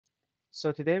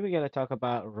So today we're going to talk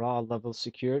about raw level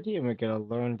security and we're going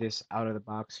to learn this out of the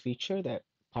box feature that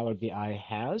Power BI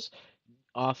has.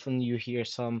 Often you hear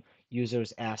some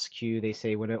users ask you, they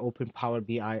say, when I open Power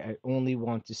BI, I only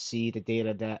want to see the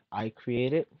data that I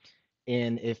created.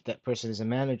 And if that person is a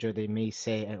manager, they may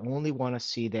say, I only want to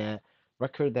see the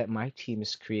record that my team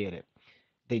has created.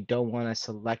 They don't want to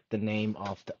select the name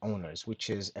of the owners, which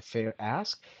is a fair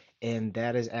ask. And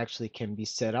that is actually can be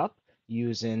set up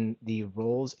using the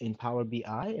roles in Power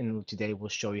BI. And today we'll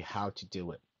show you how to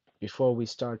do it. Before we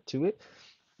start to it,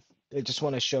 I just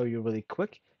want to show you really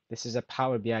quick. This is a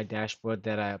Power BI dashboard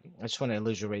that I just want to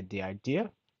illustrate the idea.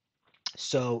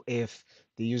 So if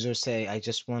the user say, I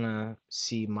just want to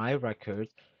see my record,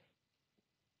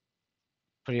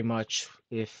 pretty much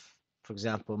if, for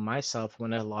example, myself,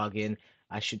 when I log in,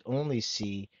 I should only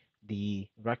see the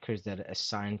records that are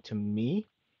assigned to me.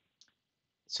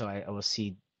 So I will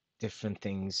see different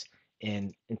things.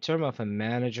 And in terms of a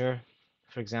manager,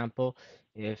 for example,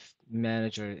 if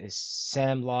manager is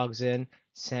Sam logs in,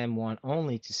 Sam want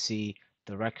only to see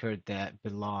the record that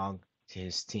belong to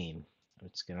his team.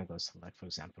 It's gonna go select, for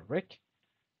example, Rick.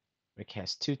 Rick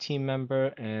has two team member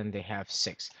and they have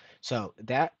six. So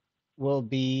that will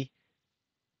be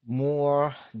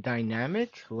more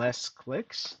dynamic, less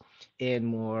clicks, and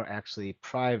more actually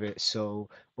private. So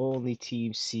only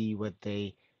teams see what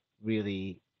they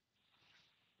really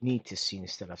need to see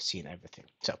instead of seeing everything.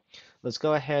 So let's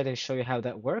go ahead and show you how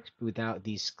that works without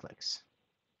these clicks.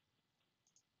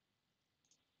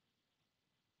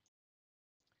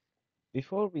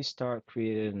 Before we start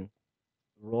creating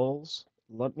roles,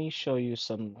 let me show you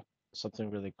something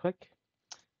really quick.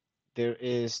 There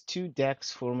is two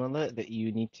DAX formula that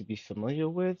you need to be familiar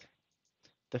with.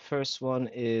 The first one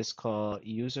is called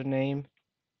username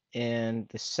and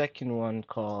the second one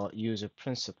called user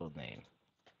principal name.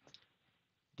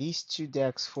 These two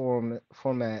DAX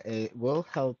format it will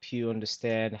help you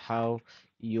understand how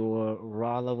your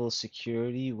raw level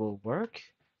security will work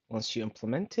once you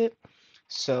implement it.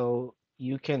 So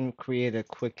you can create a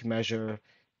quick measure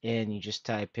and you just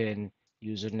type in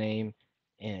username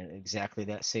in exactly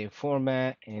that same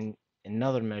format and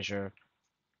another measure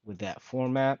with that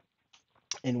format.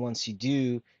 And once you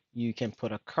do, you can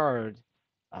put a card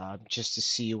just to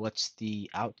see what's the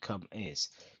outcome is.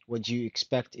 What you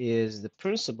expect is the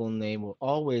principal name will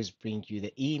always bring you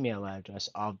the email address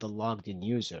of the logged in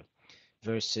user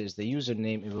versus the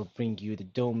username, it will bring you the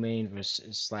domain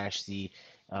versus slash the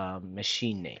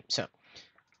machine name. So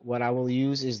what I will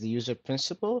use is the user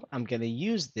principal. I'm going to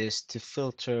use this to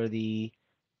filter the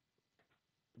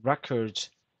records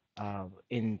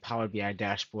in Power BI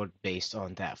dashboard based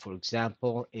on that. For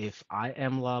example, if I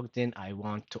am logged in, I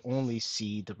want to only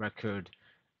see the record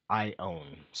I own.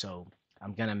 So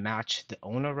I'm going to match the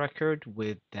owner record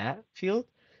with that field.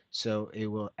 So it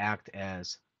will act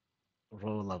as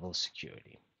row level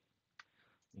security.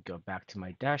 We go back to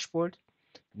my dashboard.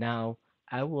 Now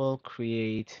I will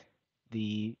create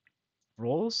the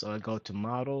roles. So I go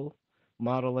to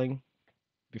modeling.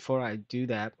 Before I do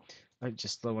that, I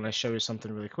just want to show you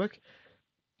something really quick.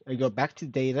 I go back to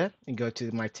data and go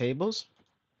to my tables.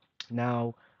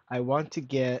 Now I want to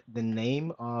get the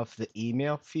name of the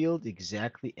email field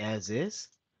exactly as is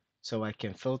so I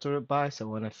can filter it by. So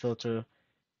when I filter,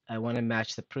 I want to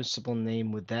match the principal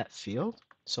name with that field.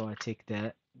 So I take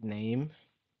that name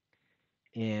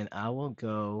and I will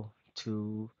go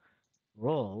to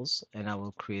roles and I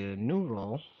will create a new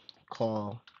role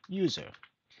called user.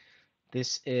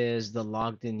 This is the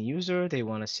logged in user. They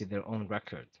want to see their own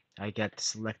record. I get to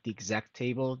select the exact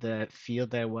table, the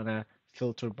field that I want to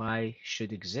filter by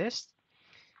should exist.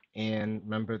 And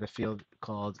remember the field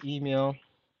called email.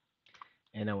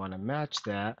 And I want to match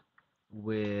that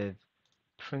with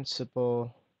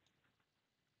principal,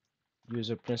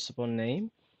 user principal name.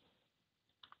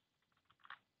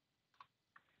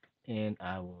 And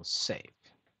I will save.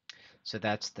 So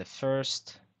that's the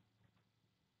first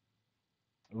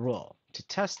role. To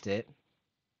test it,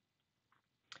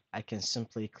 I can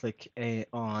simply click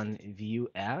on view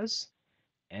as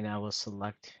and I will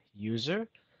select user.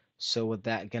 So with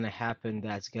that gonna happen,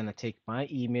 that's gonna take my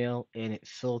email and it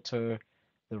filter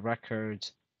the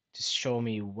records to show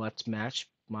me what's matched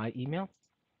my email.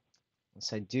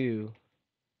 Once I do,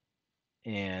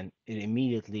 and it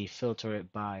immediately filter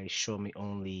it by show me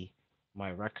only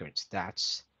my records.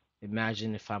 That's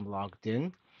imagine if I'm logged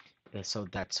in. So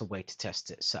that's a way to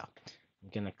test it. So I'm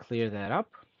gonna clear that up.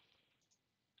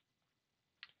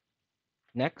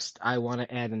 Next, I want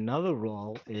to add another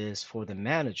role is for the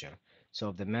manager. So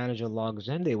if the manager logs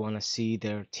in, they want to see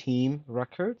their team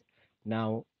record.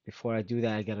 Now, before I do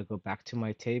that, I got to go back to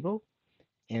my table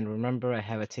And remember, I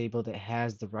have a table that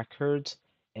has the records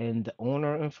and the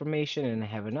owner information, and I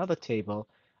have another table.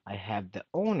 I have the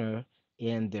owner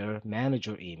and their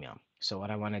manager email. So what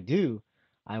I want to do,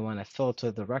 I want to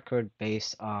filter the record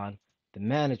based on the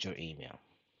manager email.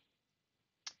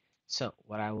 So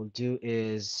what I will do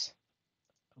is,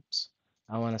 oops,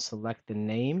 I want to select the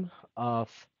name of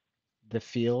the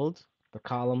field, the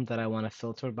column that I want to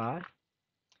filter by.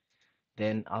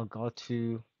 Then I'll go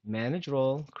to manage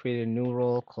role, create a new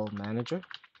role called manager.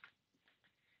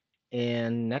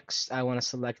 And next, I want to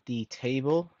select the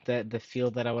table that the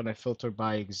field that I want to filter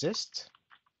by exists.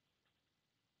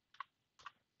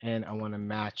 And I want to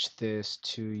match this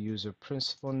to user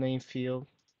principal name field,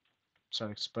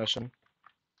 sorry, expression,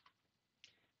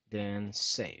 then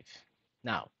save.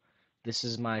 Now, this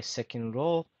is my second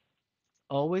role.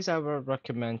 Always I would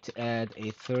recommend to add a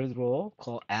third role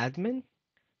called admin,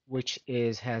 which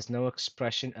has no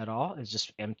expression at all. It's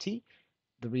just empty.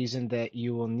 The reason that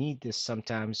you will need this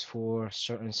sometimes for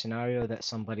certain scenario that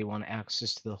somebody want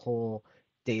access to the whole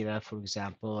data, for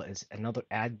example, is another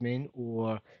admin,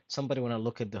 or somebody want to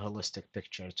look at the holistic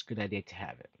picture. It's a good idea to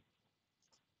have it.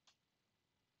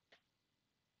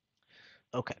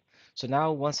 Okay, so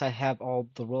now once I have all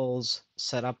the roles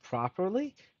set up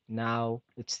properly, now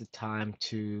it's the time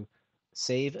to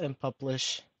save and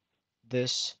publish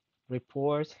this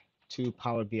report to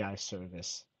Power BI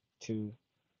service. So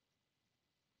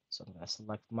I'm going to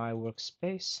select my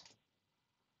workspace.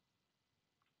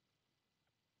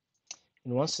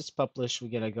 And once it's published, we're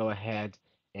going to go ahead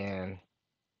and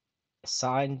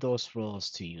assign those roles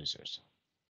to users.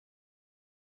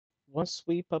 Once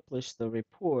we publish the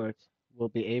report, we'll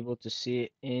be able to see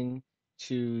it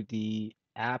into the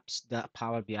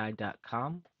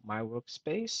apps.powerbi.com, my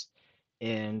workspace,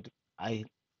 and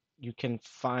you can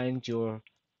find your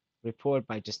report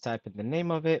by just typing the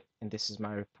name of it, and this is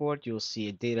my report. You'll see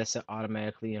a data set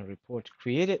automatically and report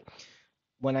created.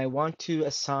 When I want to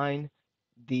assign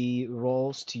the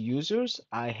roles to users,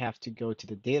 I have to go to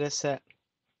the data set,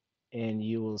 and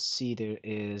you will see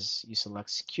you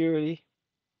select security.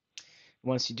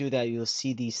 Once you do that, you'll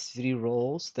see these three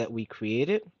roles that we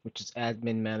created, which is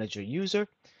admin, manager, user.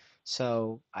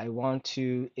 So I want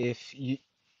to, if you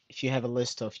have a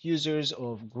list of users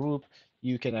or group,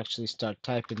 you can actually start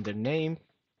typing their name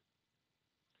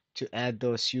to add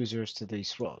those users to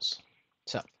these roles.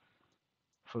 So,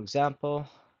 for example,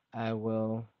 I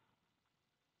will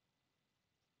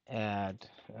add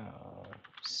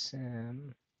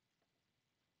Sam,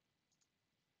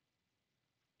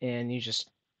 and you just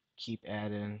keep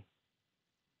adding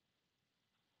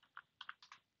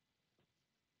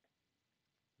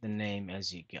the name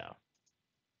as you go.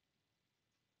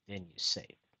 Then you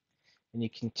save. And you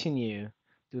continue,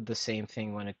 do the same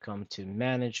thing when it comes to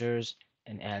managers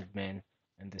and admin,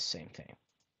 and the same thing.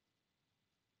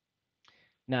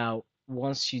 Now,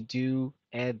 once you do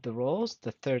add the roles,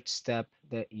 the third step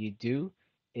that you do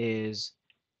is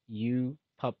you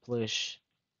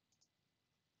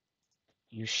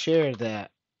share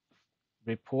that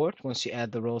report. Once you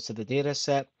add the roles to the data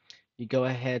set, you go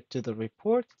ahead to the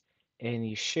report and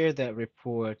you share that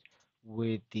report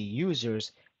with the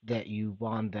users that you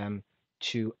want them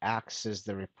to access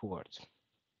the report.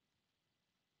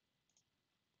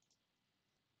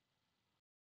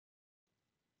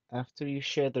 After you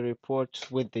share the report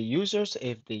with the users,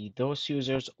 if those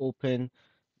users open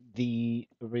the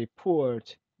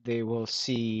report, they will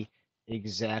see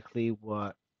exactly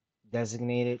what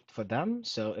designated for them.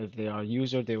 So if they are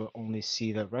user, they will only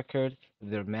see the record. If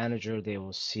they're manager, they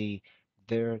will see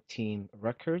their team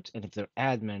records. And if they're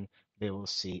admin, they will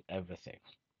see everything.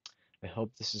 I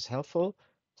hope this is helpful.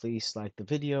 Please like the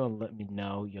video and let me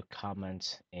know your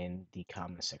comments in the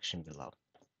comment section below.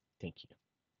 Thank you.